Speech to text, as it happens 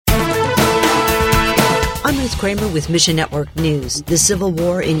Ruth Kramer with Mission Network News. The civil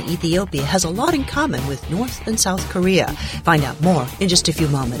war in Ethiopia has a lot in common with North and South Korea. Find out more in just a few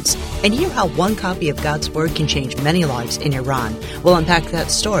moments. And hear how one copy of God's Word can change many lives in Iran. We'll unpack that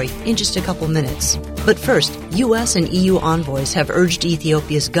story in just a couple minutes. But first, U.S. and EU envoys have urged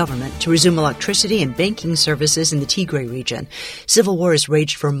Ethiopia's government to resume electricity and banking services in the Tigray region. Civil war has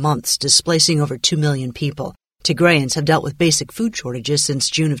raged for months, displacing over 2 million people. Tigrayans have dealt with basic food shortages since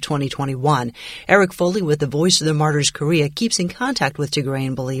June of 2021. Eric Foley with the Voice of the Martyrs Korea keeps in contact with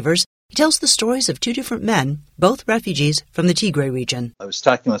Tigrayan believers. He tells the stories of two different men, both refugees from the Tigray region. I was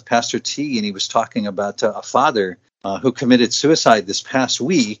talking with Pastor T, and he was talking about a father who committed suicide this past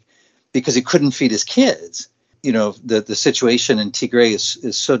week because he couldn't feed his kids. You know, the situation in Tigray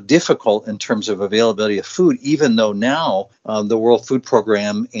is so difficult in terms of availability of food, even though now the World Food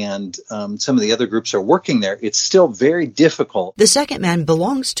Program and some of the other groups are working there. It's still very difficult. The second man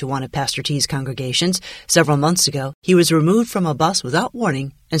belongs to one of Pastor T's congregations. Several months ago, he was removed from a bus without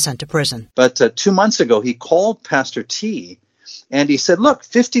warning and sent to prison. But 2 months ago, he called Pastor T and he said, look,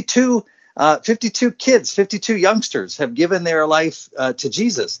 52 kids, 52 youngsters have given their life to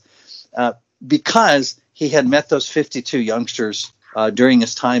Jesus because he had met those 52 youngsters during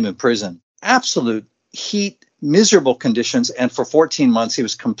his time in prison. Absolute heat, miserable conditions, and for 14 months he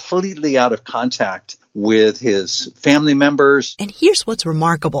was completely out of contact with his family members. And here's what's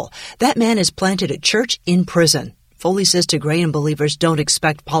remarkable. That man has planted a church in prison. Foley says Tigrayan believers don't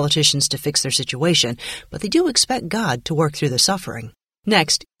expect politicians to fix their situation, but they do expect God to work through the suffering.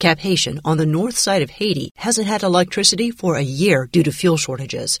 Next, Cap Haitien on the north side of Haiti hasn't had electricity for a year due to fuel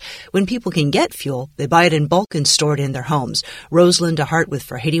shortages. When people can get fuel, they buy it in bulk and store it in their homes. Rosalind DeHart with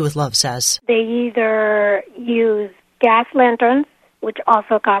For Haiti with Love says, they either use gas lanterns, which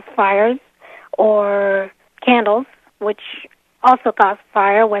also cause fires, or candles, which also cause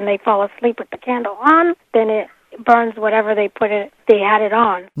fire. When they fall asleep with the candle on, then it burns whatever they had it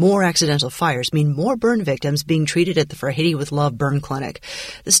on. More accidental fires mean more burn victims being treated at the For Haiti with Love burn clinic.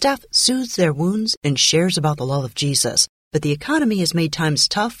 The staff soothes their wounds and shares about the love of Jesus. But the economy has made times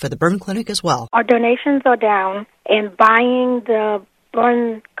tough for the burn clinic as well. Our donations are down, and buying the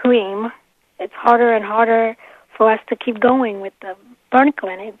burn cream, it's harder and harder for us to keep going with the burn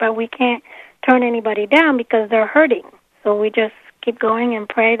clinic, but we can't turn anybody down because they're hurting. So we just keep going and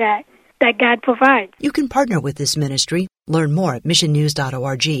pray that God provides. You can partner with this ministry, learn more at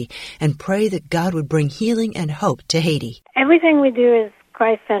missionnews.org, and pray that God would bring healing and hope to Haiti. Everything we do is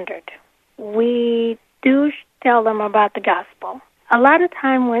Christ-centered. We do tell them about the gospel. A lot of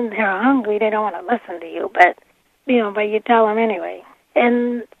time when they're hungry, they don't want to listen to you, but you tell them anyway.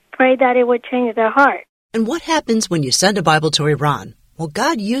 And pray that it would change their heart. And what happens when you send a Bible to Iran? Well,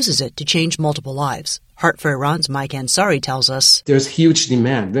 God uses it to change multiple lives. Heart for Iran's Mike Ansari tells us, there's huge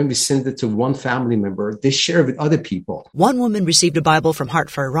demand. When we send it to one family member, they share it with other people. One woman received a Bible from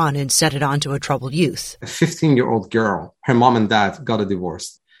Heart for Iran and sent it on to a troubled youth. A 15-year-old girl, her mom and dad got a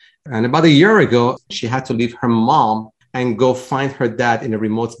divorce. And about a year ago, she had to leave her mom and go find her dad in a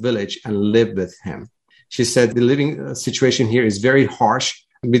remote village and live with him. She said, the living situation here is very harsh.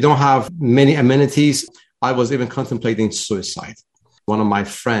 We don't have many amenities. I was even contemplating suicide. One of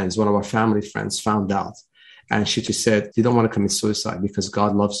our family friends found out. And she just said, you don't want to commit suicide because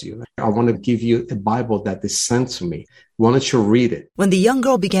God loves you. I want to give you a Bible that is sent to me. Why don't you read it? When the young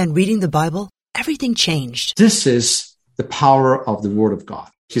girl began reading the Bible, everything changed. This is the power of the Word of God.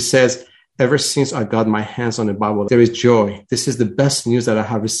 She says, ever since I got my hands on the Bible, there is joy. This is the best news that I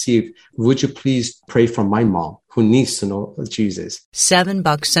have received. Would you please pray for my mom who needs to know Jesus?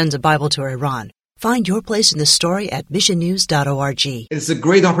 $7 sends a Bible to Iran. Find your place in the story at missionnews.org. It's a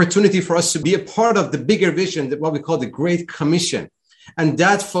great opportunity for us to be a part of the bigger vision, what we call the Great Commission. And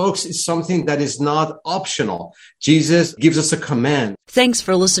that, folks, is something that is not optional. Jesus gives us a command. Thanks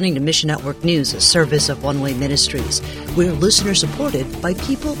for listening to Mission Network News, a service of One Way Ministries. We're listener-supported by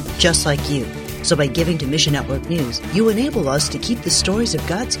people just like you. So by giving to Mission Network News, you enable us to keep the stories of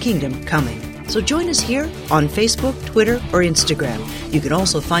God's kingdom coming. So join us here on Facebook, Twitter, or Instagram. You can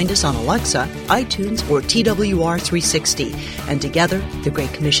also find us on Alexa, iTunes, or TWR360. And together, the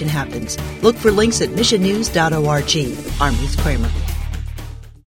Great Commission happens. Look for links at missionnews.org. I'm Ruth Kramer.